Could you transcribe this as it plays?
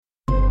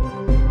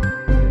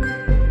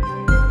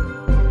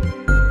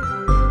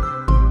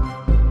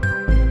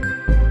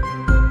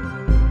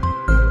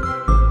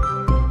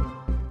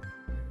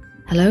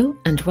Hello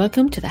and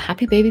welcome to the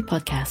Happy Baby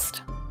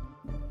Podcast.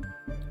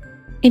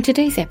 In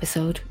today's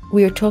episode,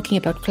 we are talking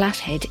about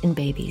flathead in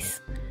babies,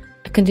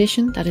 a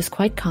condition that is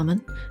quite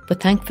common,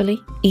 but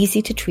thankfully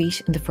easy to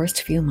treat in the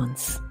first few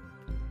months.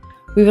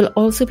 We will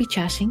also be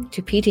chatting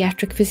to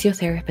paediatric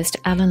physiotherapist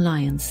Alan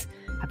Lyons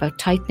about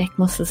tight neck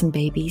muscles in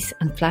babies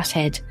and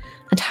flathead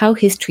and how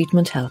his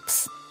treatment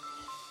helps.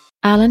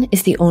 Alan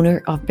is the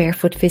owner of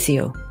Barefoot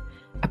Physio,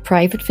 a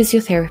private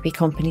physiotherapy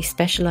company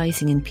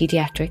specialising in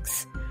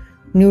paediatrics,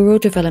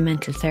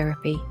 neurodevelopmental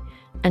therapy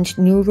and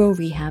neuro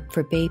rehab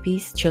for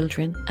babies,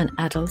 children and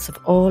adults of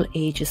all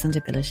ages and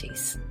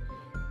abilities.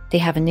 They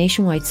have a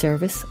nationwide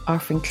service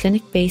offering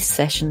clinic-based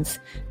sessions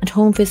and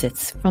home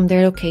visits from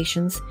their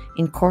locations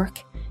in Cork,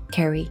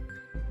 Kerry,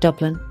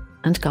 Dublin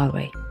and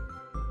Galway.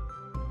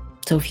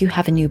 So if you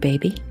have a new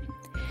baby,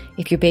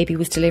 if your baby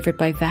was delivered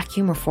by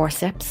vacuum or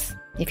forceps,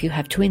 if you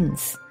have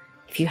twins,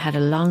 if you had a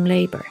long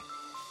labour,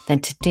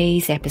 then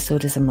today's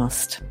episode is a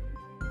must.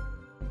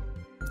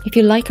 If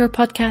you like our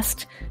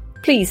podcast,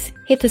 please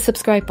hit the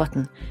subscribe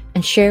button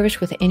and share it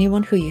with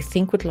anyone who you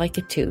think would like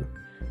it too.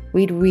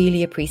 We'd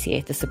really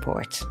appreciate the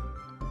support.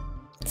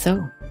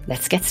 So,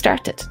 let's get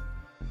started.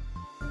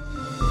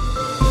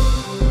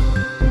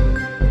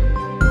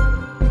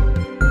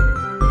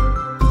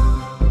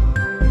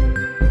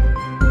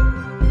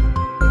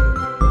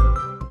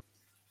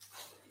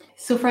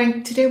 So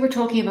Frank, today we're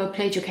talking about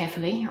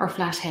plagiocephaly or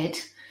flathead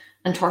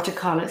and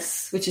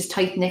torticollis, which is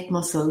tight neck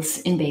muscles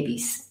in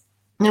babies.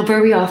 Now,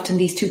 very often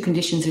these two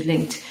conditions are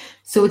linked,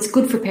 so it's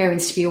good for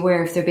parents to be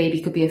aware if their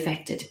baby could be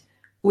affected.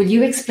 Will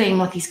you explain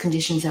what these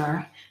conditions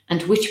are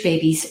and which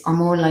babies are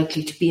more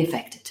likely to be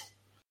affected?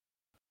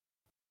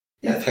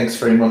 Yeah, thanks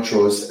very much,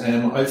 Rose.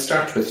 I'll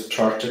start with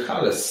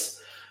torticollis.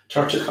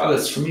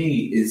 Torticollis for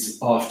me is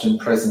often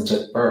present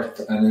at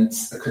birth, and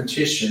it's a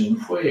condition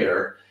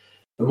where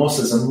the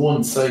muscles on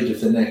one side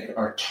of the neck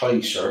are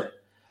tighter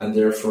and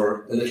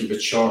therefore a little bit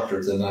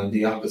shorter than on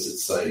the opposite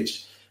side.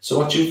 So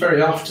what you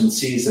very often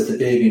see is that the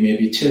baby may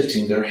be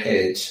tilting their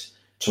head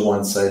to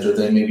one side, or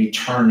they may be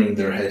turning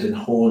their head and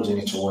holding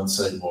it to one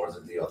side more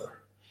than the other.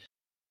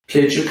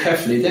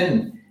 Plagiocephaly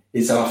then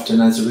is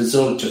often as a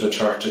result of a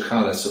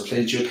torticollis. So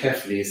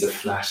plagiocephaly is a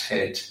flat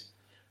head.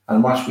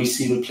 And what we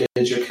see with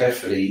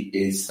plagiocephaly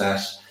is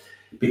that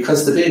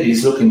because the baby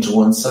is looking to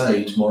one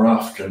side more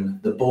often,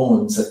 the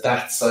bones at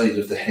that side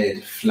of the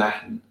head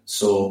flatten.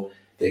 So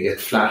they get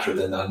flatter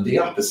than on the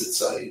opposite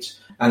side.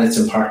 And it's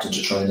important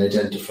to try and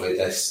identify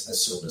this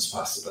as soon as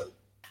possible.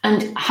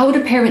 And how would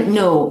a parent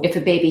know if a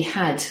baby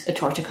had a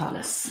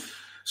torticollis?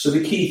 So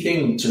the key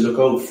thing to look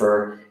out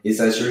for is,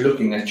 as you're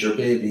looking at your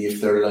baby, if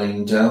they're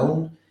lying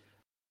down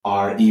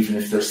or even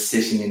if they're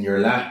sitting in your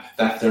lap,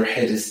 that their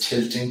head is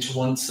tilting to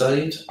one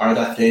side, or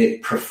that they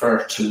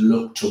prefer to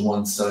look to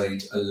one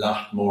side a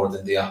lot more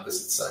than the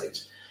opposite side.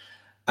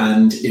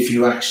 And if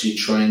you actually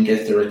try and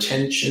get their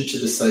attention to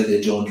the side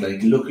they don't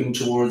like looking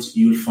towards,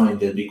 you'll find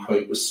they'll be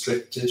quite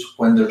restricted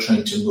when they're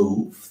trying to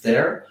move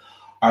there,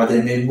 or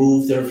they may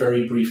move there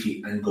very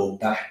briefly and go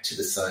back to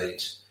the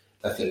side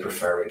that they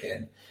prefer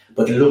again.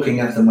 But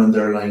looking at them when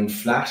they're lying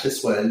flat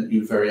as well,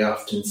 you very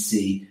often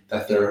see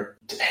that their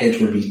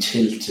head will be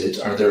tilted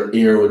or their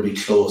ear will be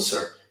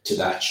closer to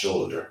that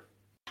shoulder.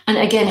 And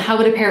again, how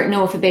would a parent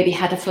know if a baby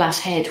had a flat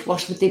head?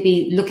 What would they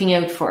be looking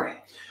out for?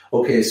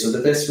 Okay, so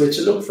the best way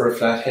to look for a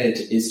flat head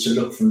is to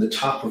look from the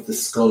top of the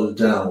skull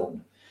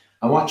down.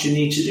 And what you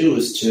need to do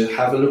is to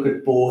have a look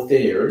at both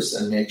ears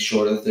and make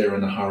sure that they're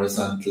in a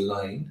horizontal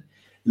line.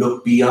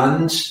 Look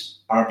beyond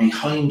or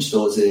behind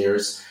those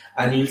ears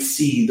and you'll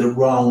see the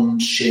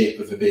round shape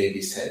of a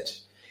baby's head.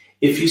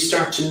 If you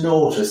start to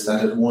notice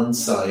that at one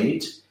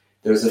side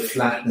there's a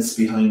flatness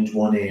behind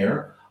one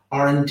ear,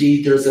 or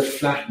indeed there's a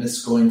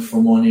flatness going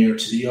from one ear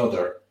to the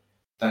other,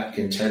 that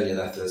can tell you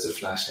that there's a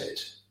flat head.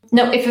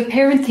 Now, if a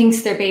parent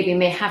thinks their baby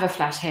may have a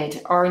flat head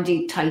or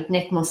indeed tight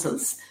neck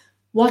muscles,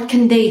 what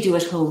can they do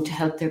at home to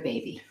help their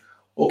baby?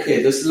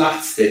 Okay, there's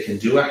lots they can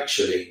do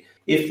actually.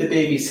 If the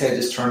baby's head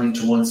is turning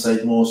to one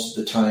side most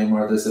of the time,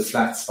 or there's a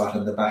flat spot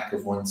on the back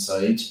of one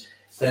side,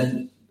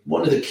 then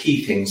one of the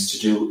key things to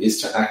do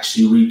is to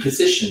actually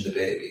reposition the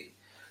baby.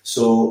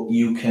 So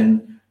you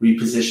can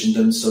reposition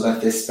them so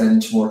that they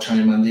spend more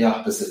time on the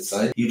opposite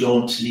side. You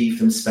don't leave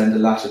them spend a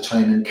lot of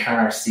time in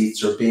car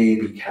seats or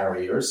baby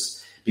carriers,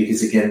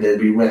 because again, they'll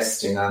be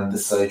resting on the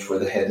side where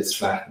the head is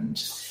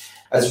flattened.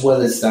 As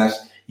well as that,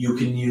 you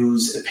can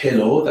use a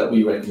pillow that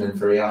we recommend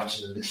very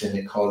often in the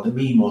clinic called the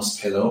Mimos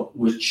pillow,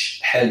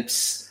 which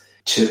helps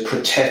to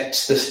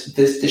protect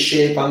the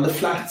shape on the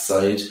flat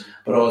side,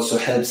 but also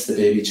helps the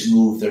baby to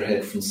move their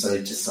head from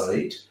side to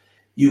side.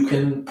 You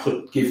can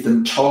give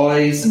them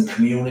toys and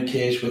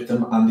communicate with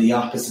them on the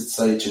opposite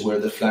side to where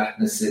the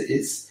flatness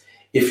is.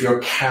 If you're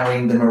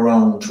carrying them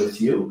around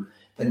with you,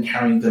 then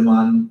carrying them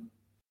on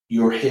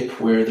your hip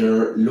where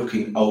they're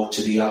looking out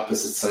to the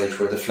opposite side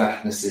where the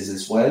flatness is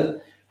as well.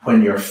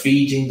 When you're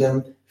feeding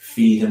them,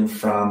 feed them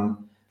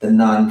from the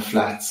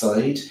non-flat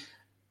side.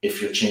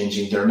 If you're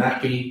changing their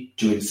nappy,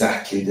 do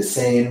exactly the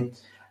same.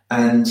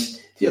 And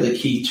the other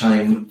key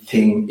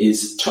thing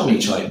is tummy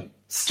time.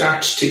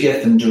 start to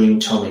get them doing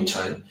tummy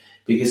time,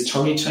 because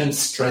tummy time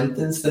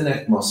strengthens the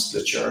neck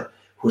musculature,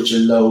 which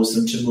allows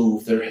them to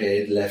move their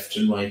head left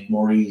and right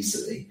more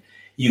easily.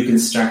 You can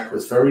start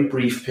with very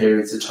brief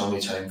periods of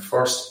tummy time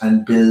first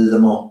and build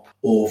them up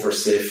over,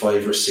 say,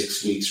 5 or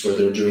 6 weeks where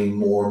they're doing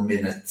more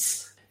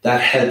minutes.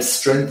 That helps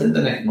strengthen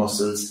the neck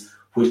muscles,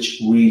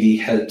 which really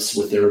helps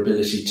with their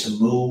ability to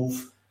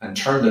move and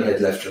turn their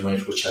head left and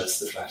right, which helps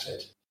the flat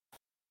head.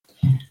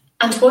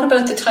 And what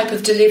about the type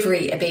of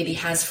delivery a baby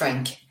has,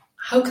 Frank?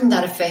 How can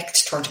that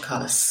affect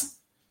torticollis?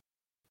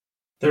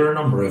 There are a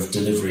number of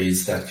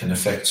deliveries that can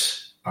affect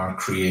or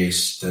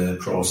create the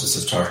process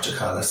of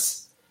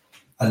torticollis.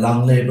 A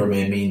long labour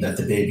may mean that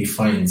the baby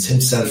finds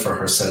himself or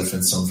herself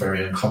in some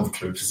very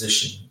uncomfortable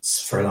positions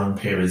for long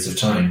periods of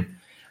time,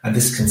 and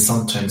this can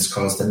sometimes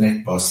cause the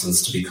neck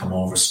muscles to become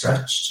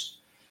overstretched.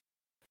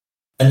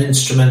 An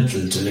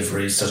instrumental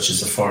delivery, such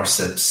as a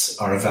forceps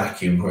or a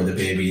vacuum, where the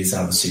baby is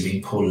obviously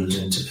being pulled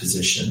into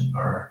position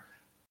or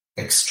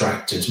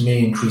extracted,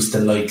 may increase the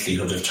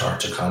likelihood of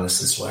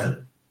torticollis as well.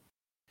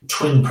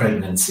 Twin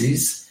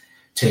pregnancies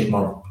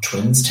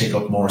twins take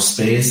up more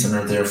space and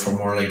are therefore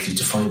more likely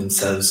to find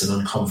themselves in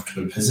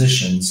uncomfortable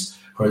positions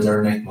where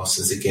their neck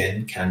muscles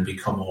again can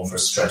become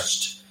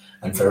overstretched,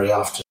 and very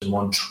often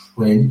one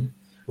twin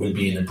will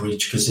be in a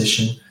breech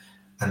position,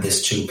 and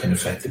this too can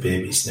affect the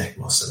baby's neck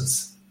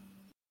muscles.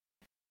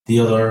 The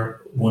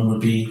other one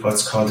would be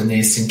what's called an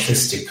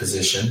asynclistic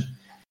position.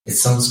 It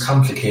sounds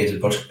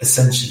complicated, but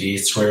essentially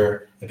it's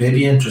where a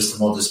baby enters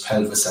the mother's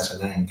pelvis at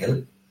an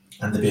angle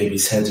and the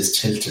baby's head is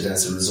tilted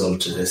as a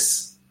result of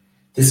this.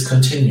 This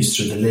continues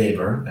through the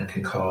labour and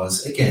can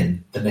cause,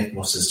 again, the neck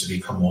muscles to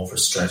become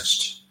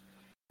overstretched.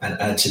 And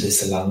add to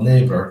this a long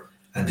labour,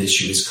 and the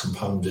issue is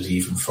compounded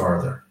even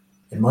further.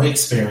 In my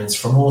experience,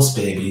 for most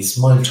babies,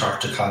 mild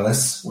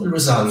torticollis will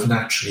resolve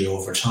naturally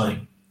over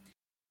time.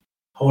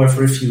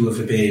 However, if you have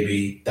a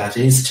baby that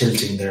is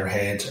tilting their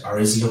head or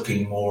is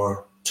looking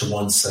more to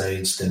one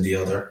side than the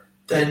other,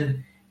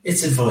 then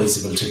it's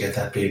advisable to get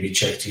that baby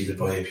checked either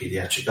by a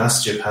paediatric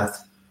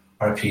osteopath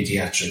or a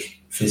paediatric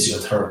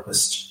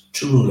physiotherapist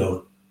to rule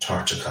out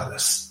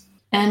torticollis.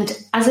 And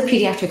as a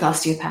paediatric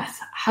osteopath,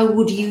 how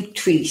would you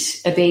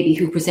treat a baby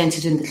who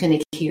presented in the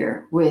clinic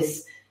here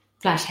with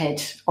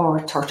flathead or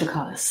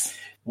torticollis?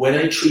 When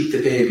I treat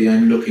the baby,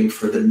 I'm looking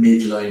for the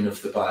midline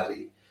of the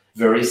body.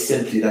 Very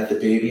simply, that the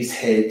baby's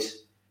head,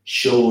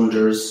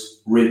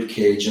 shoulders, rib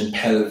cage and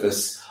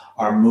pelvis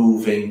are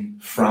moving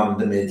from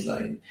the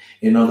midline.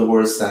 In other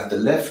words, that the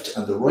left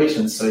and the right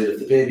hand side of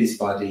the baby's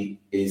body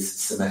is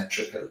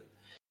symmetrical.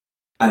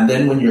 And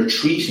then when you're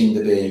treating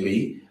the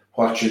baby,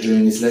 what you're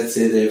doing is, let's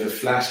say they have a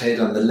flat head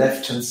on the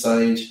left hand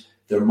side,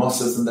 their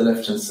muscles on the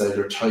left hand side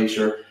are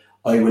tighter.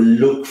 I will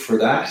look for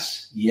that,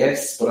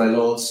 yes, but I'll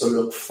also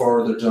look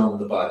further down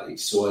the body.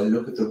 So I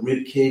look at the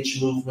rib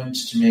cage movement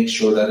to make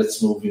sure that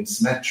it's moving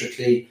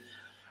symmetrically,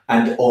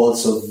 and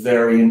also,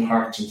 very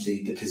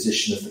importantly, the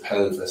position of the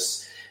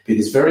pelvis.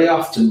 Because very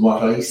often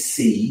what I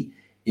see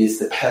is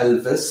the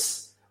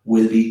pelvis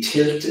will be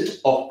tilted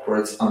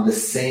upwards on the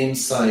same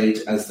side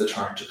as the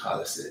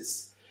torticollis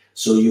is.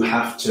 So you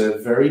have to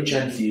very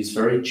gently use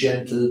very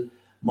gentle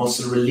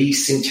muscle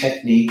releasing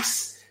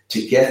techniques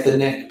to get the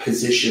neck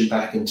position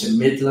back into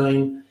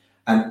midline,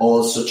 and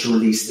also to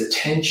release the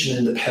tension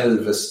in the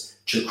pelvis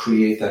to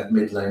create that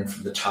midline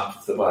from the top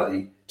of the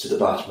body to the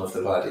bottom of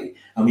the body.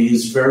 And we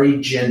use very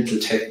gentle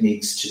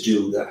techniques to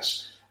do that.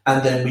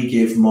 And then we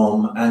give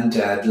mum and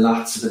dad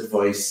lots of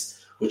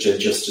advice, which I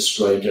just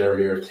described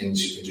earlier,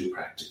 things you can do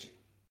practically.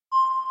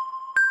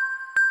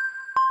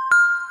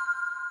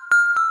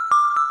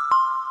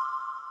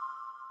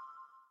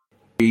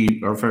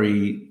 We are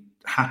very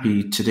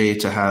happy today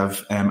to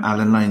have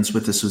Alan Lyons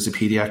with us, who's a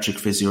paediatric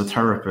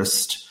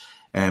physiotherapist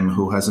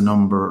who has a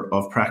number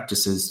of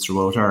practices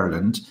throughout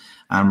Ireland.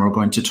 And we're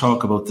going to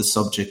talk about the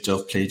subject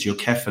of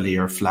plagiocephaly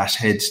or flat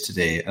head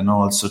today, and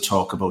also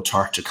talk about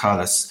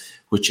torticollis,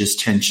 which is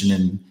tension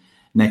in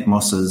neck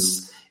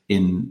muscles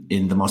in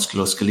the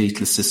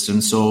musculoskeletal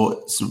system.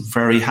 So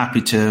very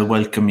happy to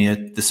welcome you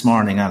this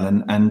morning,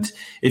 Alan. And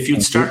if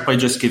you'd start by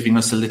just giving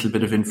us a little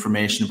bit of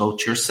information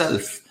about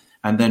yourself,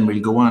 and then we'll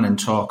go on and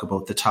talk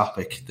about the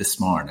topic this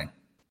morning.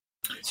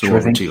 So sure,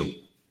 over to you.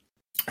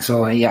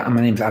 So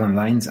my name's Alan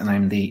Lyons, and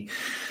I'm the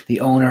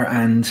owner,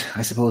 and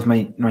I suppose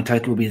my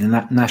title will be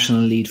the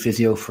national lead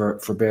physio for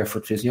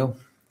Barefoot Physio.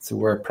 So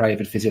we're a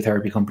private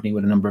physiotherapy company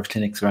with a number of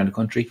clinics around the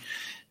country,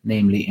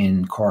 namely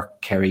in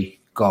Cork, Kerry,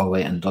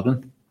 Galway and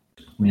Dublin.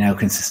 We now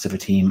consist of a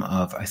team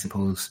of, 12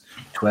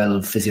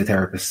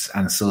 physiotherapists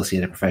and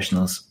associated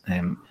professionals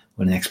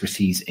with an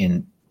expertise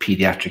in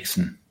paediatrics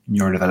and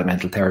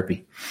neurodevelopmental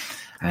therapy.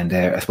 And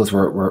I suppose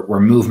we're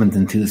movement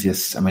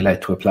enthusiasts, and we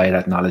like to apply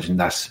that knowledge and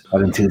that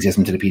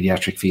enthusiasm to the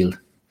paediatric field.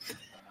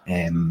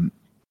 On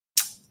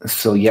the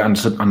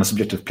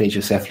subject of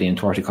plagiocephaly and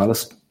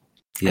torticollis,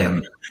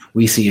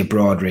 we see a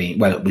broad range.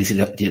 Well, we see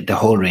the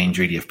whole range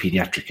really of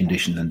paediatric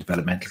conditions and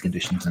developmental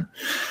conditions, and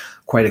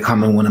quite a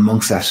common one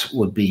amongst that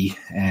would be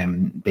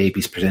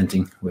babies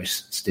presenting with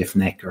stiff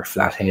neck or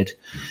flat head.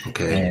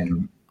 Okay.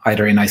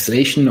 either in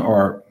isolation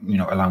or,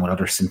 along with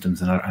other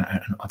symptoms and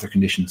other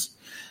conditions.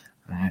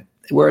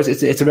 Whereas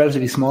it's a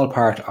relatively small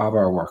part of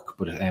our work,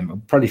 but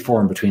probably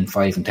form between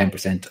 5 and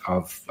 10%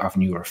 of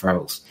new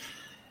referrals.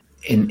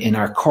 In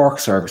our Cork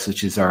service,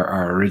 which is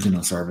our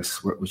original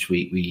service, which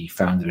we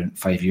founded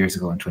 5 years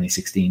ago in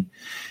 2016,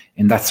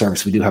 in that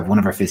service we do have one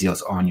of our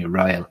physios, Anya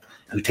Ryle,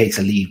 who takes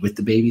a lead with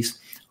the babies,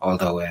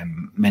 although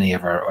many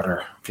of our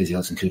other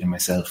physios, including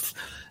myself,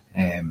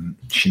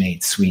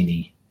 Sinead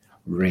Sweeney,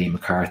 Ray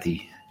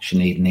McCarthy,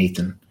 Sinead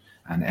Nathan,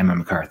 and Emma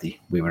McCarthy,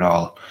 we would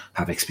all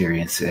have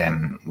experience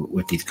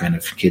with these kind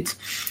of kids.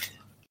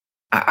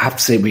 I have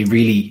to say we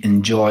really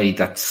enjoy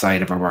that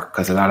side of our work,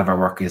 because a lot of our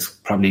work is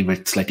probably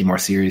with slightly more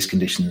serious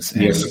conditions.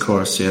 Yes, of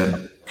course, yeah.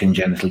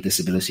 Congenital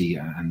disability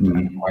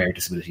and acquired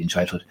disability in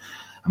childhood.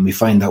 And we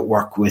find that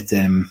work with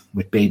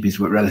babies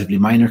with relatively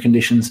minor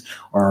conditions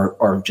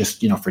or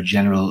just, for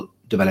general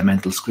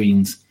developmental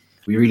screens,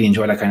 we really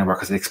enjoy that kind of work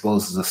because it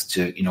exposes us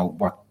to,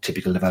 what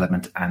typical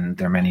development and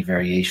their many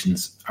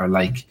variations are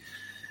like.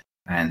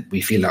 And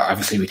we feel that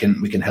obviously we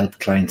can help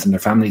clients and their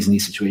families in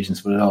these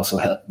situations, but it also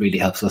really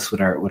helps us with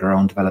our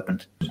own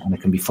development, and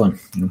it can be fun.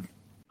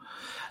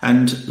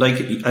 And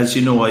as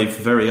you know, I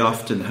very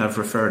often have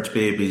referred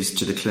babies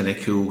to the clinic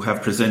who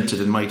have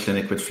presented in my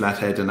clinic with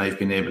flathead, and I've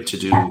been able to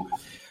do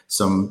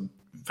some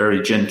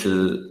very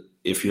gentle,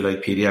 if you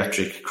like,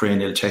 pediatric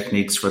cranial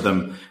techniques for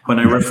them. When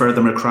I refer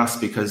them across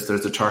because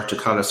there's a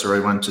torticollis or I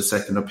want a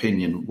second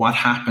opinion, what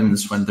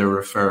happens when they're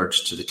referred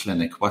to the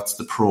clinic? What's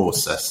the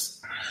process?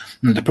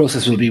 The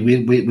process will be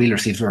we'll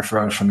receive the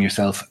referral from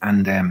yourself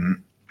and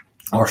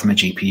or from a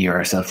GP or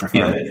a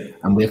self-referral,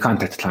 and we'll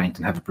contact the client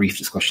and have a brief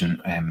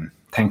discussion.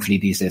 Thankfully,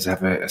 these days I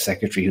have a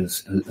secretary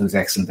who's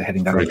excellent at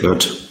heading that. Very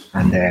good.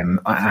 And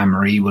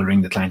Anne-Marie will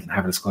ring the client and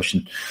have a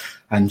discussion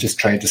and just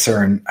try to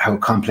discern how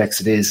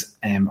complex it is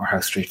or how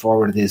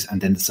straightforward it is,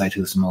 and then decide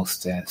who's the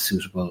most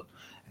suitable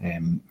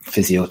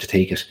physio to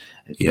take it.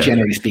 Yeah.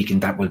 Generally speaking,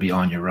 that will be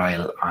Anya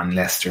Ryle,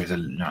 unless there's a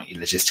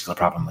logistical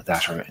problem with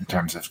that, or in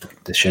terms of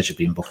the schedule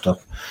being booked up,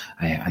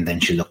 and then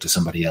she'll look to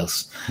somebody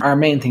else. Our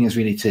main thing is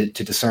really to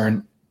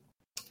discern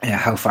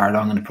how far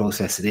along in the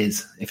process it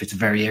is. If it's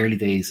very early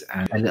days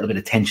and a little bit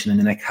of tension in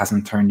the neck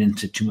hasn't turned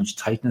into too much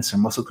tightness or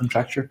muscle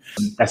contracture,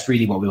 that's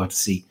really what we want to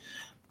see,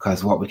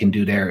 because what we can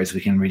do there is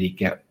we can really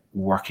get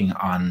working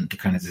on the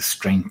kind of the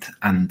strength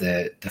and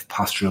the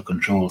postural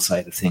control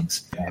side of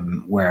things.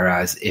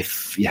 Whereas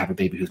if you have a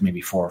baby who's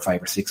maybe 4 or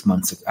 5 or 6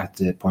 months at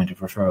the point of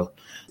referral,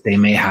 they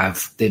may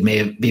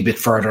be a bit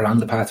further along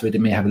the pathway. They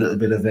may have a little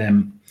bit of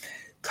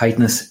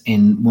tightness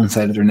in one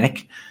side of their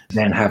neck,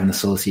 then have an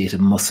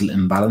associated muscle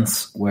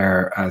imbalance,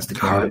 whereas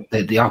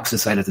the opposite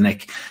side of the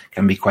neck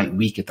can be quite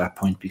weak at that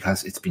point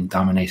because it's been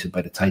dominated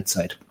by the tight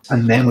side.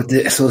 And then with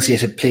the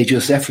associated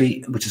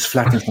plagiocephaly, which is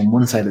flatness on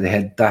one side of the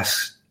head, that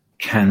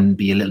can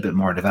be a little bit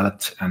more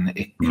developed, and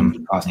it can be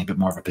causing a bit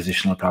more of a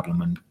positional problem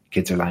when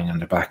kids are lying on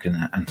their back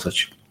and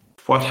such.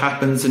 What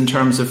happens in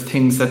terms of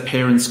things that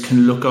parents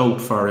can look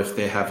out for if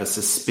they have a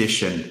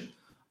suspicion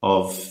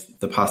of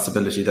the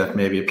possibility that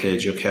maybe a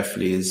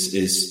plagiocephaly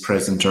is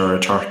present, or a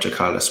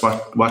torticollis?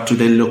 What do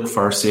they look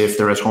for, say, if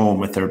they're at home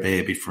with their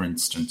baby, for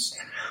instance?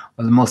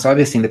 Well, the most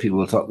obvious thing that people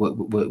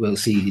will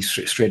see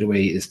straight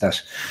away is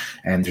that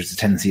there's a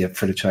tendency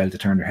for the child to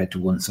turn their head to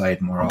one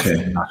side more often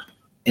than not.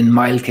 In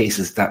mild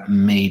cases, that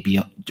may be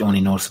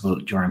only noticeable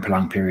during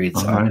prolonged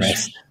periods of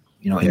rest.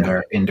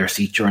 In their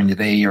seat during the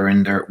day, or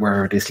in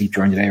where they sleep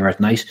during the day or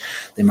at night,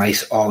 they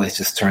might always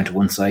just turn to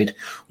one side.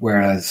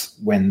 Whereas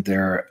when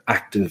they're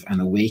active and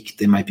awake,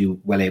 they might be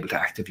well able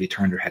to actively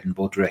turn their head in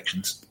both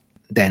directions.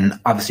 Then,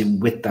 obviously,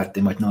 with that,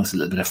 they might notice a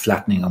little bit of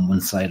flattening on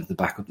one side of the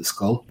back of the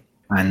skull,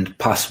 and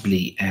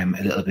possibly a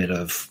little bit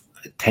of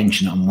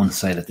tension on one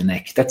side of the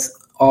neck.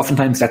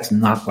 Oftentimes that's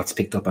not what's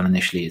picked up on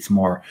initially. It's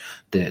more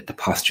the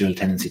postural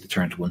tendency to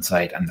turn to one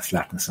side and the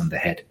flatness on the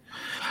head.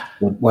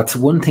 But what's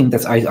one thing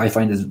that I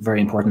find is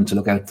very important to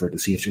look out for to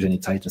see if there's any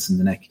tightness in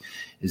the neck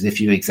is if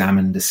you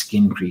examine the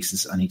skin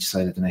creases on each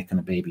side of the neck on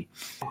a baby.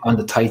 On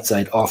the tight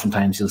side,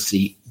 oftentimes you'll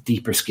see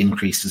deeper skin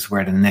creases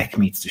where the neck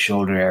meets the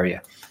shoulder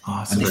area. Oh,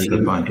 that's a very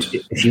good point.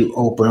 If you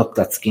open up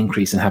that skin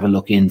crease and have a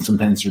look in,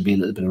 sometimes there'll be a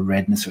little bit of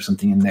redness or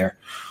something in there,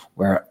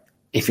 where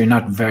if you're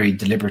not very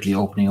deliberately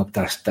opening up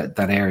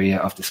that area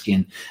of the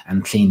skin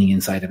and cleaning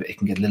inside of it, it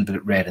can get a little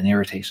bit red and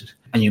irritated.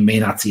 And you may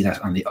not see that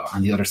on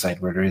the other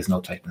side where there is no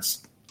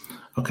tightness.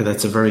 Okay,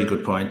 that's a very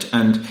good point.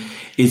 And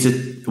is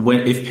it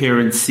if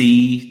parents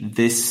see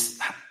this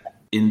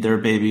in their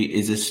baby,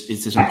 is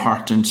it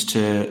important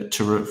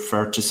to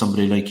refer to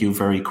somebody like you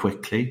very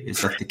quickly?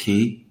 Is that the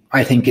key?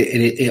 I think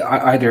it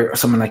either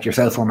someone like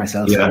yourself or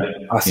myself,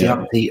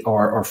 osteopathy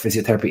or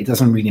physiotherapy, it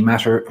doesn't really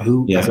matter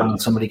who, as long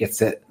as somebody gets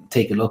to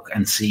take a look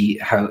and see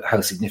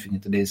how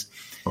significant it is.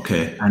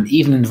 Okay. And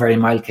even in very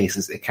mild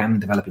cases, it can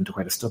develop into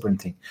quite a stubborn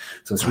thing.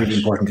 So it's really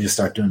important to just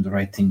start doing the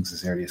right things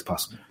as early as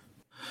possible.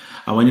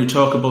 And when you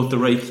talk about the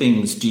right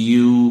things, do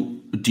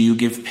you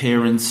give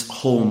parents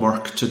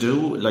homework to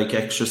do, like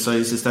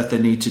exercises that they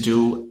need to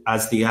do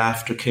as the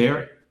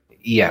aftercare?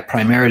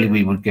 primarily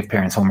we would give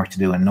parents homework to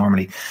do, and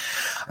normally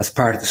as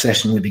part of the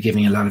session we'll be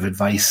giving a lot of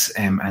advice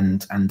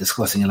and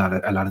discussing a lot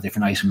of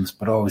different items,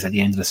 but always at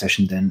the end of the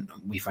session then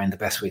we find the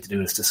best way to do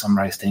it is to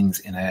summarize things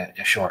in a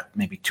short,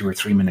 maybe 2 or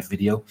 3 minute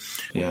video.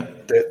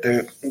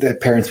 The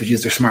parents would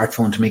use their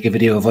smartphone to make a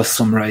video of us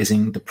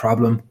summarizing the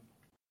problem,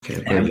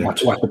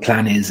 what the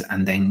plan is,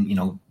 and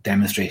then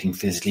demonstrating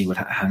physically with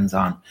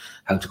hands-on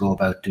how to go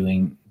about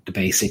doing the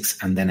basics,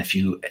 and then a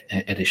few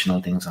additional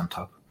things on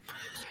top.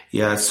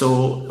 Yeah,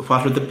 so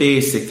what are the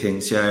basic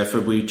things? Yeah, if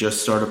we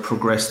just sort of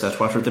progress that,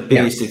 what are the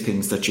basic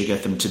things that you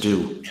get them to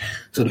do?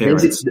 So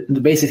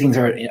the basic things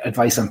are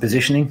advice on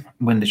positioning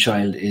when the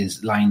child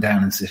is lying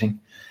down and sitting,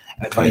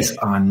 advice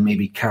on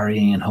maybe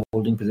carrying and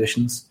holding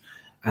positions,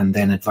 and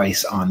then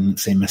advice on,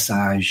 say,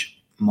 massage,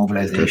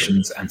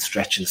 mobilizations and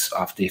stretches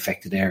of the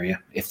affected area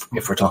if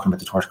we're talking about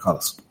the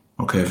torticollis.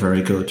 Okay,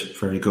 very good,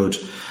 very good.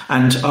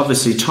 And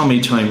obviously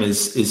tummy time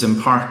is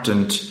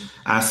important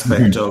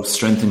aspect of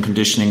strength and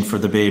conditioning for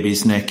the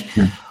baby's neck.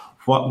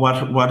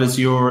 What is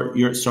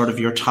your sort of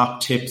your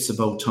top tips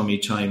about tummy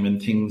time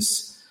and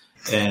things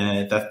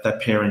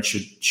that parents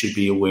should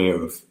be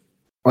aware of?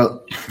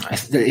 Well,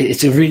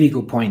 it's a really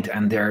good point,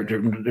 and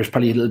there's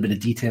probably a little bit of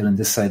detail in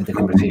this side of the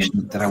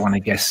conversation that I want to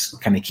get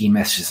kind of key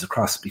messages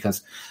across,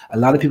 because a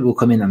lot of people will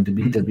come in and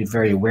they'll be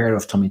very aware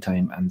of tummy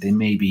time, and they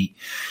maybe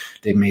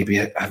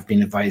have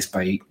been advised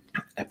by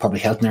a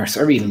public health nurse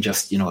or even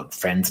just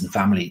friends and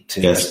family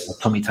to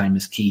tummy time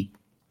is key.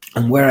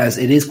 And whereas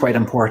it is quite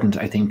important,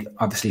 I think,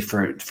 obviously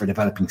for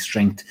developing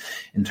strength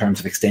in terms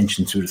of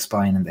extension through the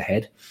spine and the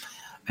head,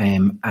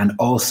 and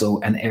also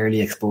an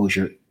early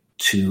exposure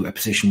to a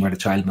position where the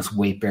child must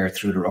weight bear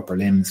through their upper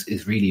limbs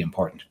is really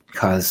important,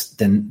 because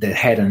then the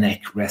head and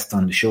neck rest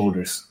on the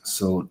shoulders.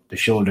 So the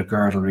shoulder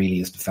girdle really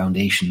is the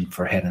foundation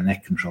for head and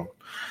neck control.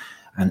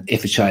 And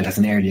if a child has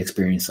an early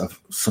experience of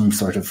some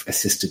sort of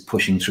assisted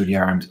pushing through the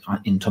arms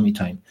in tummy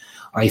time,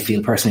 I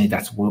feel personally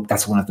that's one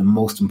of the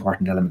most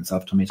important elements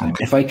of tummy time.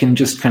 Okay. If I can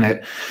just kind of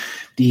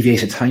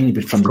deviate a tiny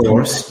bit from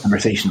the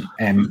conversation,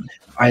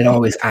 I'd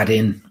always add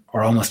in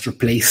or almost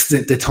replace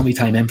the tummy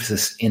time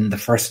emphasis in the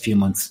first few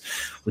months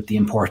with the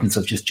importance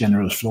of just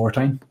general floor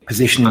time,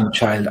 positioning the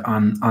child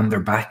on their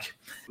back,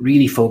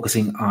 really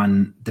focusing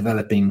on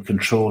developing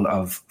control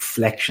of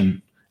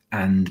flexion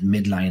and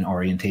midline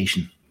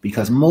orientation.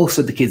 Because most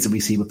of the kids that we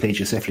see with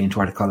plagiocephaly and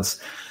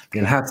torticollis,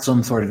 they'll have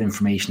some sort of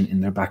information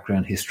in their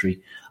background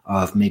history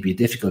of maybe a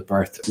difficult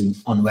birth, being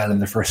unwell in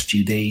the first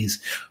few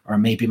days, or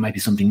maybe it might be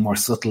something more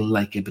subtle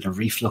like a bit of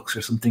reflux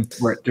or something,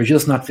 where they're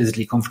just not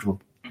physically comfortable.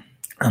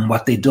 And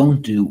what they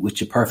don't do,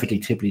 which a perfectly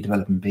typically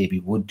developing baby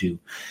would do,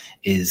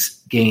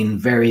 is gain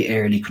very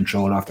early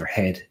control of their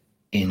head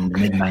in the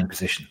midline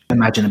position.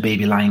 Imagine a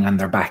baby lying on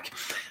their back.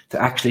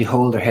 To actually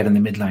hold their head in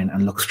the midline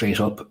and look straight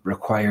up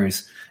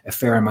requires a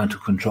fair amount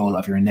of control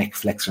of your neck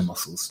flexor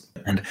muscles.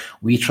 And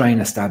we try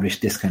and establish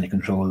this kind of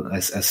control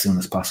as soon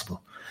as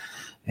possible.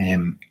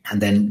 And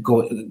then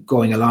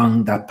going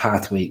along that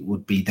pathway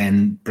would be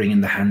then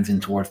bringing the hands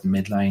in towards the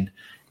midline,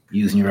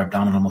 using your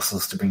abdominal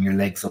muscles to bring your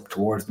legs up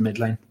towards the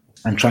midline,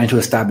 and trying to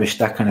establish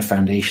that kind of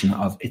foundation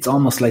of, it's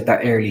almost like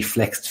that early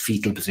flexed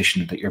fetal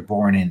position that you're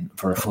born in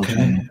for a full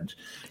time movement.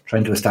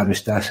 Trying to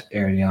establish that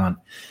early on,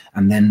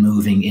 and then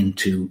moving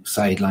into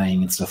side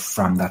lying and stuff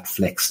from that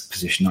flexed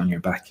position on your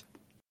back.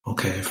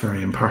 Okay,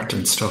 very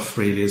important stuff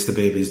really as the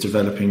baby is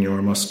developing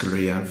your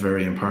musculature. Yeah,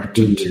 very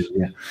important.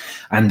 Yeah.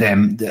 And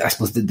I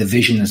suppose the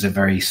vision is a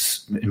very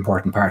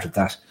important part of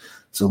that.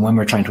 So when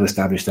we're trying to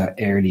establish that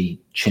early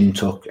chin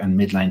tuck and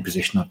midline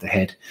position of the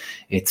head,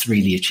 it's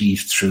really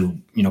achieved through,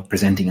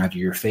 presenting either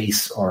your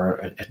face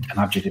or an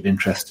object of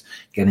interest,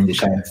 getting the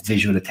child's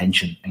visual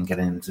attention and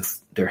getting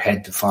their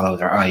head to follow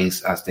their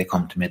eyes as they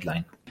come to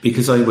midline.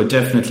 Because I would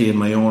definitely in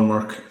my own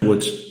work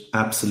would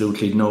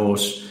absolutely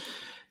note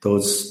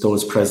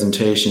those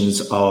presentations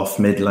of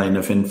midline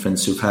of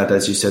infants who've had,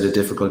 as you said, a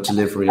difficult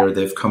delivery, or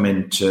they've come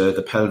into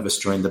the pelvis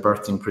during the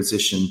birthing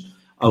position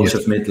out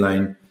of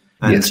midline.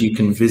 And you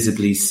can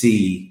visibly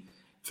see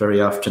very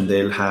often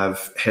they'll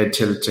have head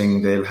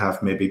tilting, they'll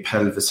have maybe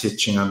pelvis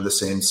hitching on the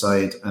same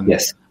side. And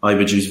I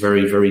would use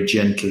very, very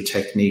gentle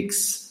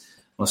techniques,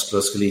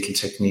 musculoskeletal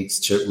techniques,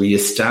 to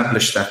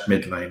re-establish that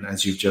midline,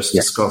 as you've just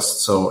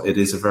discussed. So it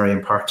is a very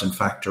important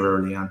factor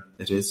early on.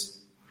 It is.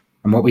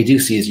 And what we do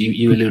see is,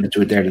 you alluded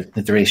to it there,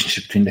 the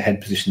relationship between the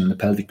head position and the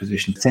pelvic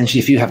position. Essentially,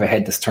 if you have a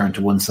head that's turned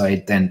to one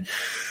side, then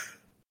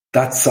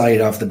that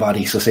side of the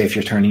body, so say if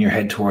you're turning your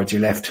head towards your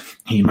left,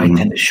 you might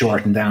tend to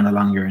shorten down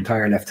along your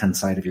entire left-hand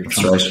side of your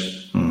trunk.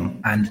 That's right.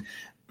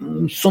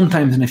 And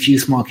sometimes in a few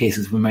small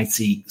cases, we might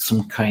see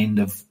some kind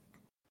of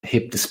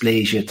hip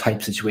dysplasia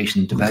type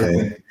situation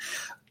developing,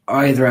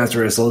 either as a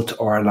result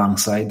or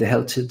alongside the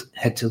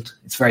head tilt.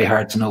 It's very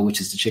hard to know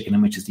which is the chicken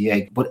and which is the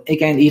egg. But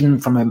again,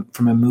 even from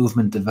a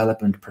movement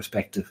development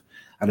perspective,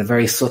 at a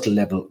very subtle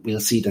level,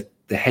 we'll see that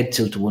the head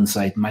tilt to one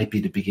side might be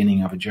the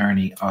beginning of a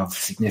journey of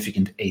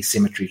significant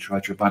asymmetry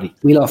throughout your body.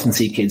 We'll often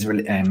see kids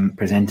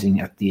presenting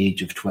at the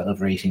age of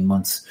 12 or 18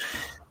 months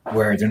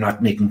where they're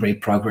not making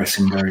great progress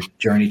in their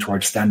journey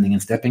towards standing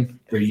and stepping.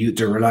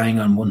 They're relying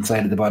on one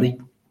side of the body.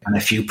 And a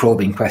few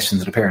probing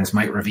questions of the parents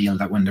might reveal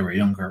that when they were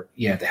younger,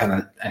 they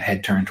had a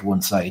head turned to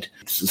one side.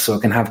 So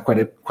it can have quite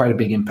a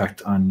big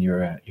impact on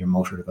your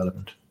motor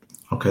development.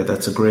 Okay,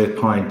 that's a great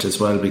point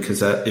as well,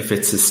 because if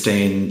it's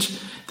sustained,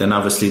 then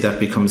obviously that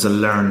becomes a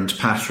learned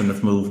pattern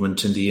of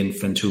movement in the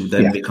infant, who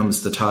then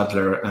becomes the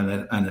toddler,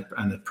 and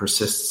it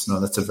persists. No,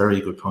 that's a very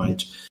good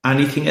point.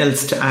 Anything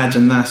else to add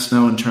in that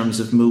now in terms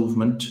of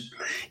movement?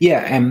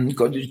 Yeah,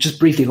 just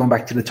briefly going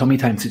back to the tummy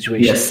time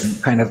situation,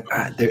 yes. Kind of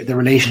the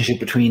relationship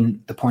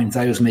between the points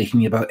I was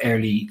making about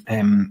early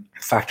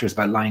factors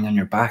about lying on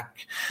your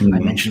back. I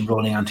mentioned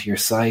rolling onto your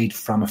side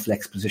from a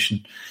flex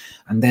position.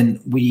 And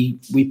then we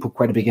put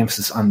quite a big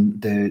emphasis on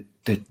the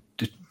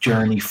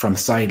journey from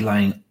side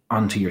lying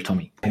onto your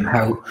tummy, and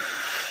how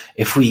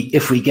if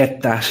we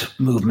get that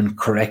movement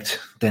correct,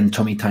 then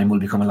tummy time will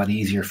become a lot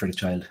easier for the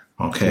child.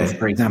 Okay. So,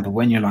 for example,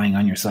 when you're lying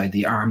on your side,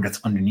 the arm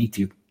that's underneath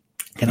you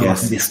can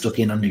often be stuck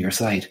in under your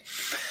side.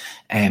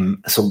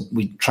 So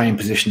we try and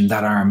position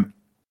that arm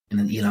in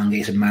an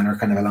elongated manner,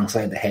 kind of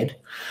alongside the head.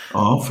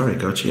 Oh, very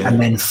good, yeah. And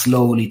then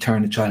slowly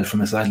turn the child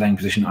from a side-lying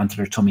position onto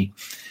their tummy.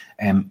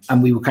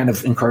 And we would kind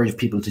of encourage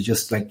people to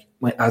just,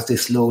 as they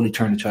slowly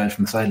turn the child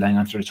from the side-lying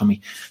onto their tummy,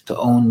 to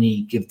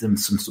only give them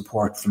some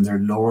support from their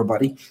lower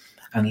body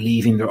and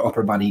leaving their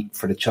upper body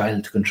for the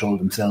child to control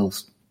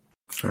themselves.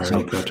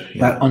 Very good,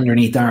 yeah. That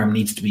underneath arm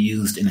needs to be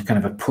used in a kind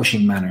of a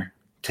pushing manner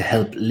to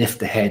help lift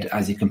the head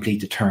as you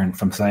complete the turn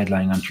from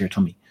side-lying onto your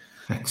tummy.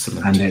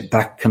 Excellent. And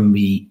there can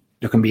be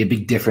a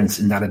big difference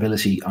in that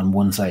ability on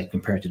one side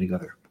compared to the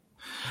other.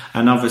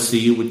 And obviously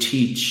you would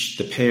teach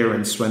the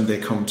parents when they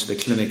come to the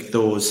clinic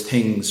those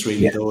things,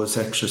 really, those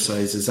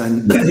exercises,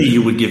 and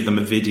you would give them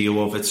a video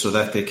of it so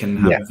that they can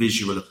have a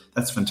visual.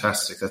 That's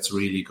fantastic. That's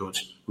really good.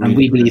 Really, and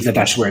we believe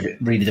that's where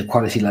really the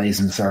quality lies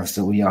in the service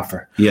that we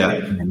offer.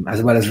 Yeah.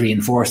 As well as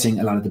reinforcing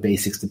a lot of the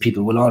basics that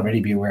people will already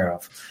be aware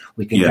of.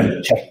 We can kind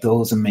of check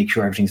those and make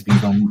sure everything's being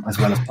done as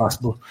well as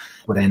possible,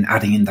 but then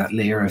adding in that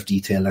layer of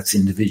detail that's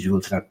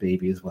individual to that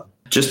baby as well.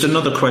 Just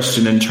another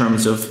question in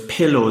terms of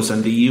pillows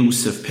and the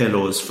use of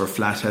pillows for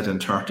flathead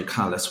and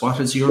torticollis. What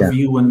is your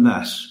view on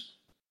that?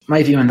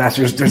 My view on that,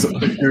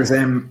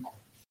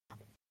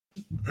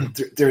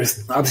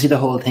 there's obviously the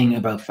whole thing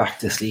about back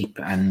to sleep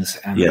and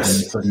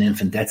sudden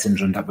infant death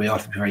syndrome that we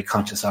ought to be very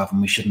conscious of, and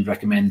we shouldn't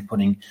recommend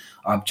putting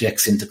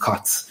objects into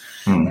cots.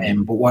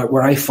 But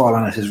where I fall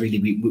on it is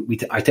really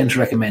I tend to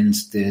recommend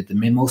the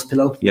Mimos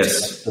pillow.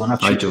 Yes,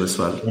 I do as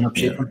well.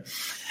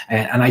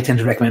 And I tend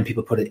to recommend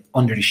people put it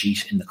under the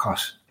sheet in the cot,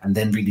 and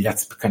then really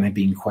that's kind of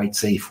being quite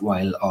safe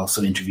while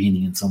also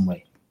intervening in some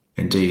way.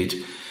 Indeed.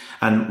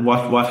 And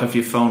what have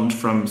you found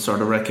from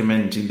sort of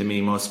recommending the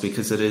Mimos?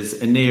 Because it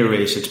is an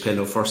aerated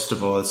pillow, first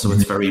of all, so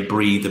it's very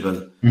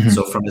breathable.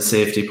 So from a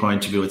safety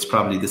point of view, it's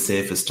probably the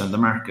safest on the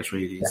market,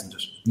 really, isn't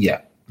it?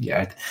 Yeah.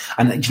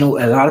 And,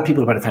 a lot of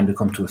people, by the time they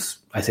come to us,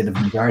 I say the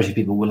majority of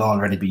people will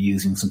already be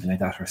using something like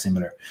that or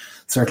similar.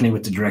 Certainly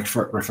with the direct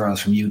referrals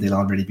from you, they'll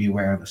already be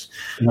aware of it.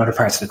 In other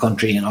parts of the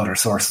country and other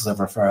sources of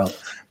referral,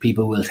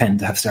 people will tend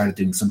to have started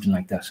doing something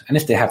like that. And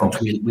if they haven't,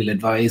 we'll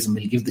advise and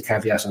we'll give the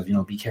caveat of,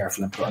 be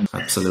careful.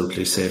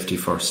 Absolutely. Safety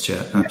first,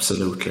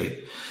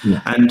 absolutely.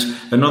 Yeah. And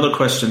another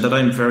question that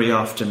I'm very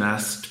often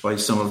asked by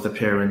some of the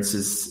parents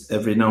is,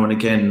 every now and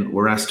again,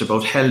 we're asked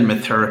about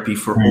helmet therapy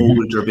for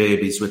older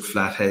babies with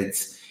flat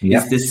heads.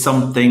 Is this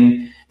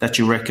something that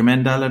you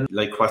recommend, Alan?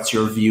 What's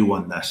your view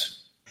on that?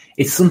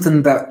 It's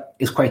something that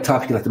is quite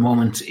topical at the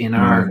moment in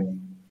our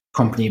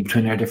company,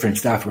 between our different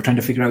staff. We're trying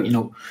to figure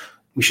out,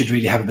 we should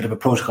really have a bit of a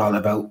protocol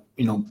about,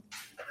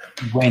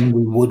 when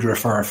we would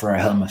refer for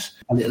a helmet,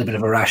 a little bit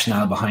of a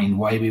rationale behind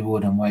why we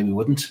would and why we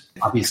wouldn't.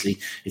 Obviously,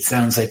 it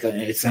sounds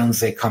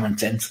like common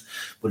sense,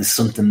 but it's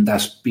something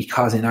that,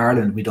 because in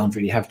Ireland we don't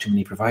really have too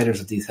many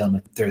providers of these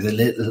helmets,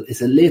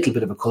 it's a little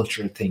bit of a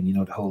cultural thing,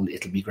 the whole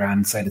it'll be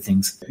grand side of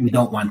things. We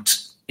don't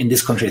want, in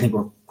this country, I think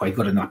we're quite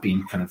good at not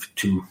being kind of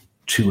too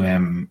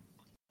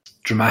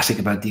dramatic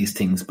about these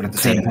things, but at the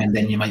same time,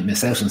 then you might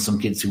miss out on some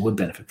kids who would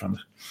benefit from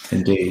it.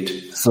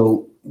 Indeed.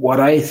 So what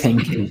I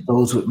think is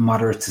those with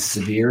moderate to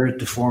severe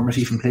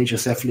deformity from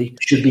plagiocephaly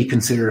should be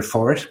considered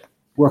for it.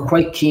 We're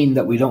quite keen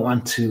that we don't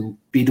want to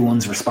be the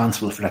ones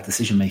responsible for that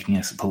decision making,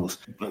 I suppose.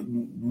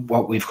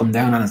 What we've come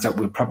down on is that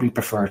we'd probably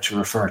prefer to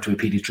refer to a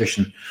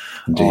paediatrician,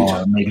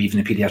 or maybe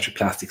even a paediatric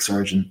plastic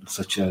surgeon,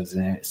 such as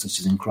in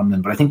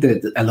Crumlin. But I think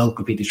that a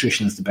local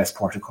paediatrician is the best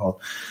protocol.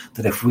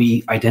 That if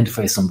we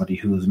identify somebody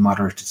who is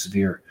moderate to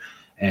severe,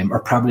 or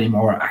probably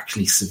more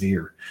actually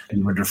severe,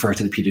 we would refer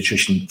to the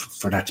paediatrician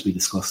for that to be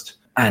discussed.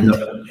 And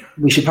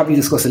we should probably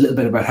discuss a little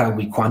bit about how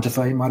we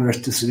quantify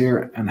moderate to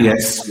severe and how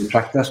we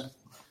track that.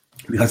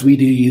 Because we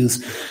do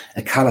use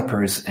a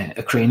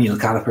cranial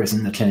calipers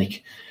in the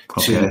clinic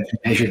to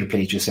measure the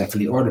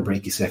plagiocephaly or the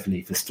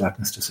brachycephaly, if it's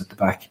flatness just at the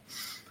back.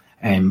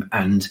 And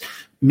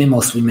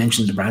Mimos, we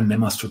mentioned the brand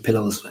Mimos for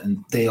pillows,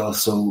 and they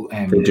also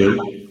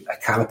do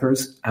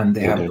calipers, and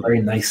they have a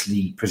very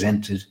nicely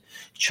presented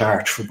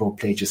chart for both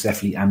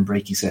plagiocephaly and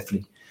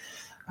brachycephaly.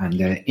 And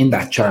in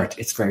that chart,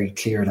 it's very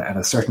clear that at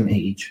a certain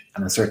age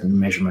and a certain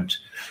measurement,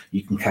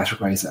 you can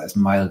categorize it as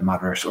mild,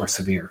 moderate, or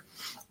severe.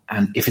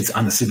 And if it's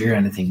on the severe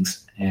end of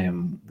things,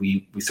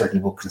 we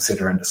certainly will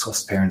consider and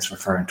discuss parents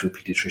referring to a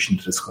paediatrician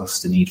to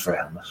discuss the need for a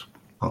helmet.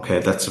 Okay,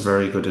 that's a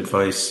very good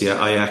advice. Yeah,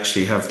 I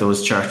actually have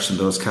those charts and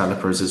those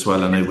calipers as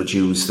well, and I would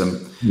use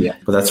them. Yeah.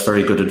 But that's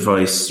very good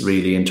advice,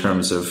 really, in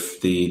terms of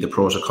the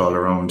protocol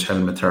around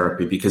helmet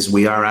therapy, because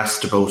we are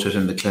asked about it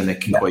in the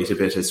clinic quite a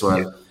bit as well.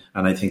 Yeah.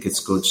 And I think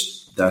it's good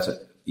that, a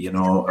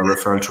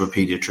referral to a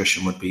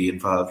paediatrician would be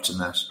involved in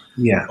that.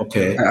 Yeah.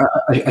 Okay.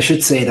 I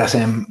should say that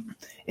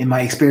in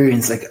my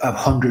experience, like of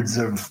hundreds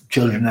of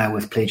children now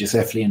with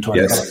plagiocephaly and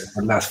torticollis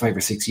for the last 5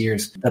 or 6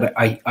 years, that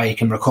I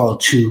can recall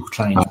 2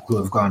 clients who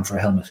have gone for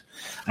a helmet.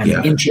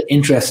 And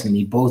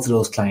interestingly, both of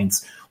those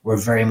clients were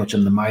very much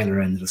on the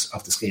milder end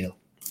of the scale.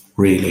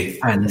 Really?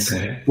 And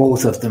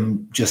both of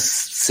them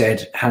just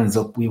said, hands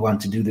up, we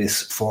want to do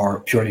this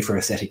purely for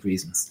aesthetic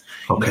reasons.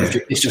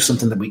 Okay. It's just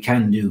something that we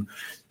can do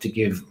to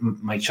give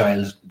my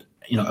child,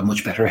 a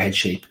much better head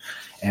shape.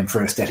 And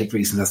for aesthetic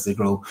reasons as they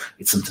grow,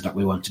 it's something that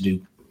we want to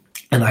do.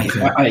 And I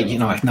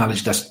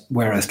acknowledge that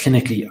whereas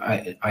clinically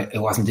I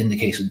wasn't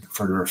indicated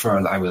for the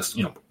referral, I was,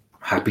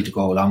 happy to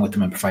go along with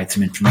them and provide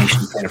some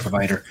information to the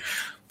provider.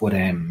 But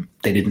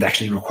they didn't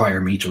actually require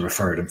me to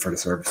refer them for the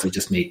service. They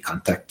just made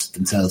contact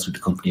themselves with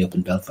the company up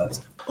in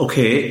Belfast.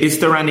 Okay. Is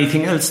there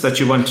anything else that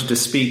you wanted to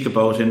speak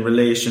about in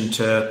relation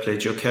to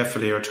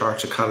plagiocephaly or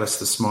torticollis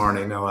this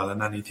morning now,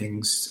 Alan? Any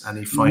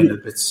final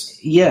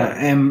bits?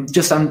 Yeah.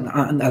 Just on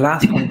the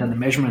last point on the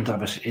measurement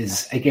of it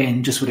is,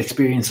 again, just with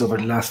experience over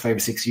the last 5 or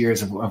 6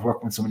 years of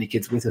working with so many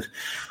kids with it,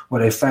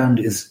 what I found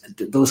is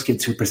those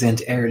kids who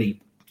present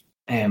early,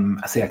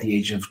 say at the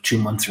age of 2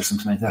 months or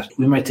something like that,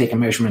 we might take a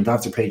measurement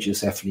of the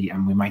plagiocephaly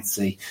and we might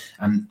say,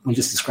 and we'll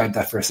just describe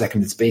that for a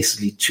second, it's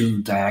basically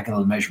 2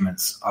 diagonal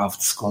measurements of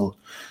the skull.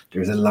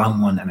 There's a long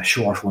one and a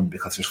short one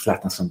because there's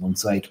flatness on one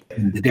side.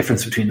 And the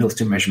difference between those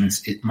 2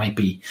 measurements, it might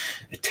be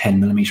a 10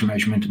 millimeter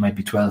measurement, it might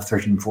be 12,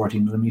 13,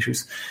 14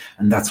 millimeters.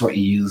 And that's what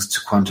you use to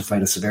quantify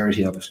the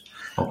severity of it.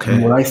 Okay.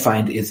 And what I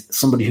find is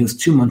somebody who's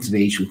 2 months of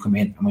age will come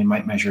in and we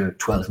might measure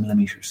 12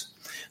 millimeters.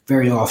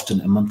 Very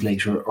often, a month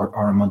later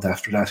or a month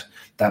after that,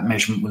 that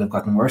measurement will have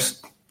gotten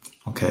worse.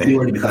 Okay.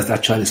 Purely because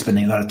that child is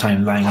spending a lot of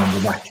time lying on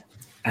the back.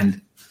 And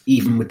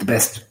even with the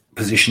best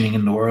positioning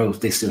in the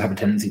world, they still have a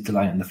tendency to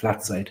lie on the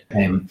flat side.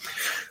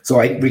 So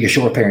I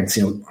reassure parents,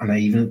 and I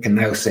even can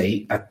now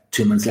say at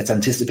 2 months, let's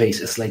anticipate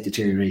a slight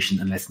deterioration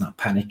and let's not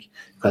panic,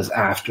 because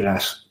after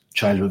that,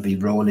 child will be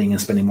rolling and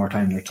spending more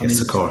time in their tummy.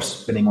 Yes, of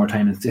course. Spending more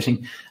time in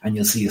sitting, and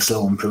you'll see a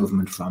slow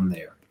improvement from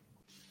there.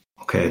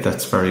 Okay,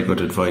 that's very good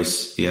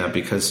advice. Yeah,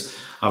 because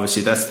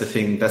obviously that's the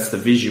thing, that's the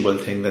visual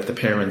thing that the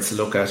parents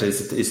look at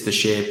is the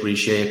shape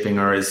reshaping,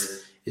 or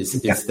is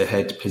the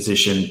head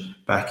position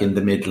back in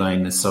the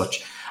midline as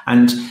such.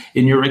 And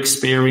in your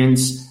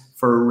experience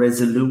for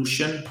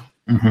resolution,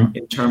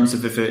 in terms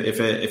of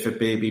if a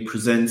baby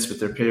presents with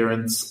their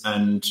parents,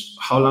 and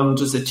how long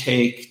does it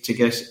take to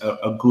get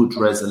a good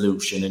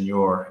resolution in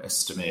your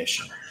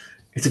estimation?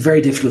 It's a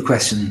very difficult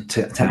question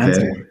to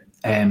answer.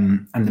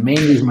 And the main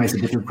reason why it's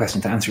a difficult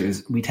question to answer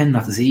is we tend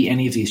not to see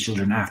any of these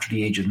children after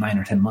the age of 9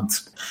 or 10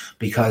 months,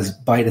 because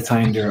by the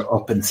time they're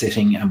up and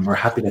sitting and we're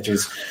happy that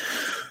there's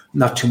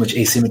not too much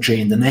asymmetry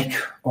in the neck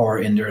or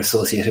in their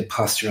associated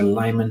postural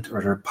alignment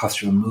or their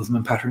postural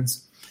movement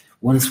patterns,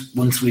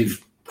 once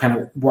we've kind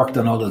of worked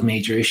on all those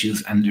major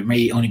issues and there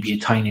may only be a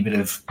tiny bit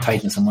of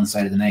tightness on one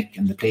side of the neck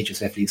and the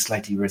plagiocephaly is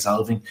slightly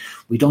resolving,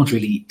 we don't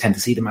really tend to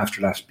see them after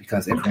that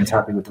because everyone's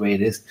happy with the way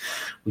it is.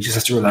 We just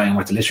have to rely on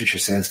what the literature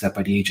says, that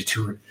by the age of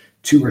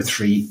two or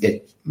three,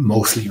 it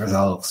mostly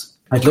resolves.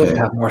 I'd love to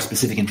have more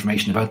specific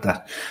information about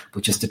that,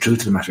 but just the truth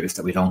of the matter is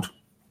that we don't.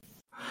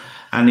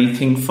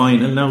 Anything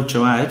final now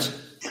to add?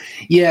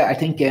 Yeah, I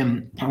think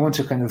I want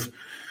to kind of,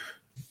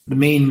 the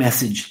main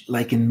message,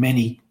 like in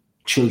many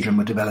children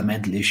with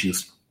developmental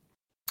issues,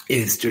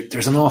 is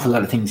there's an awful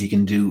lot of things you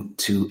can do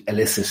to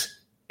elicit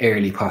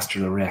early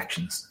postural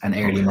reactions and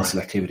early muscle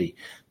activity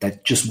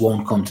that just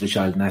won't come to the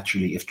child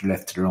naturally if they're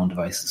left to their own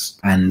devices.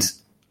 And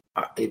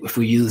if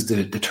we use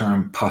the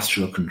term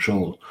postural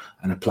control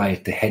and apply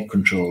it to head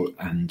control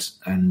and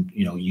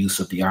use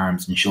of the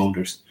arms and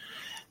shoulders,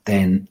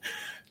 then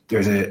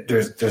there's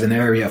an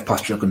area of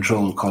postural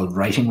control called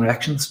righting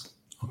reactions.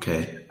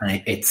 Okay.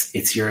 And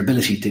it's your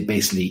ability to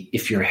basically,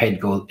 if your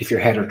head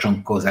or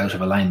trunk goes out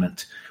of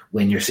alignment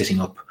when you're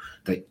sitting up,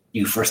 that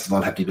you first of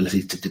all have the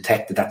ability to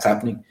detect that that's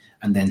happening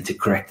and then to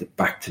correct it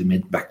back to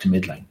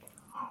midline.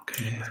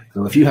 Okay.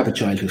 So if you have a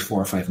child who's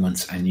 4 or 5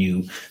 months and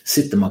you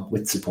sit them up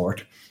with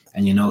support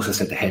and you notice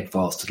that the head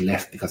falls to the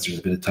left because there's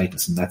a bit of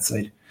tightness on that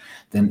side,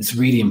 then it's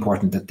really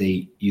important that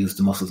they use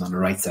the muscles on the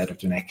right side of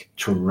their neck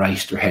to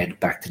right their head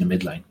back to the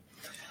midline.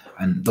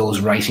 And those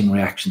righting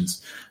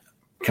reactions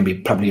can be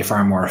probably a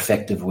far more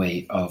effective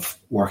way of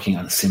working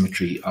on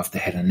symmetry of the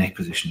head and neck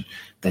position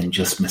than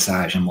just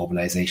massage and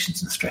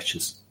mobilizations and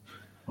stretches.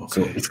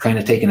 Okay. So it's kind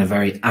of taking a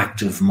very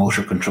active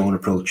motor control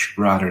approach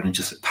rather than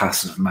just a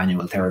passive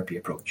manual therapy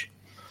approach.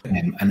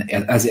 And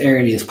as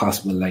early as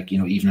possible, like,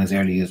 even as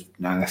early as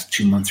last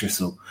 2 months or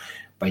so,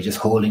 by just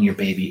holding your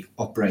baby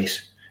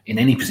upright in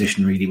any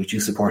position really, with you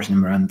supporting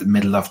them around the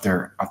middle of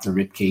their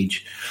rib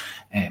cage.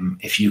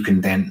 If you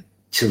can then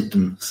tilt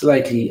them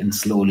slightly and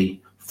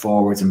slowly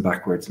forwards and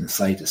backwards and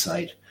side to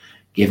side,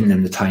 giving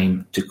them the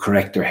time to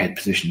correct their head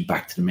position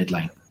back to the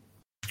midline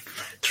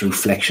through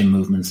flexion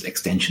movements,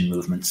 extension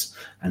movements,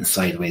 and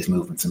sideways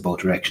movements in both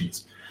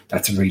directions.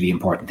 That's a really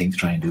important thing to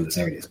try and do as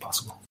early as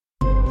possible.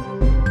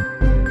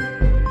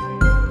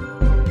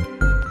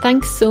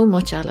 Thanks so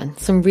much, Alan.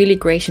 Some really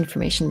great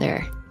information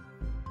there.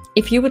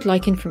 If you would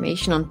like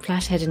information on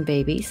flathead in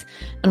babies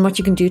and what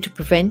you can do to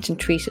prevent and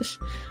treat it,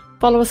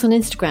 follow us on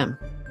Instagram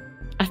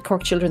at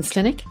Cork Children's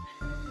Clinic,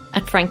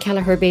 at Frank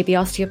Kelleher Baby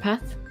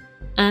Osteopath,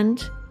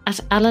 and at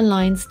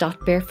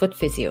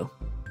alanlyons.barefootphysio.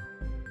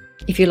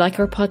 If you like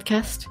our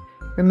podcast,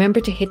 remember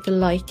to hit the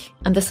like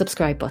and the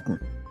subscribe button.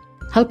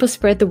 Help us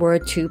spread the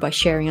word too by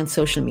sharing on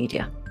social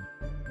media.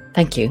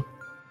 Thank you.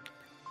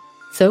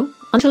 So,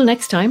 until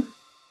next time,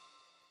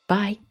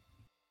 bye.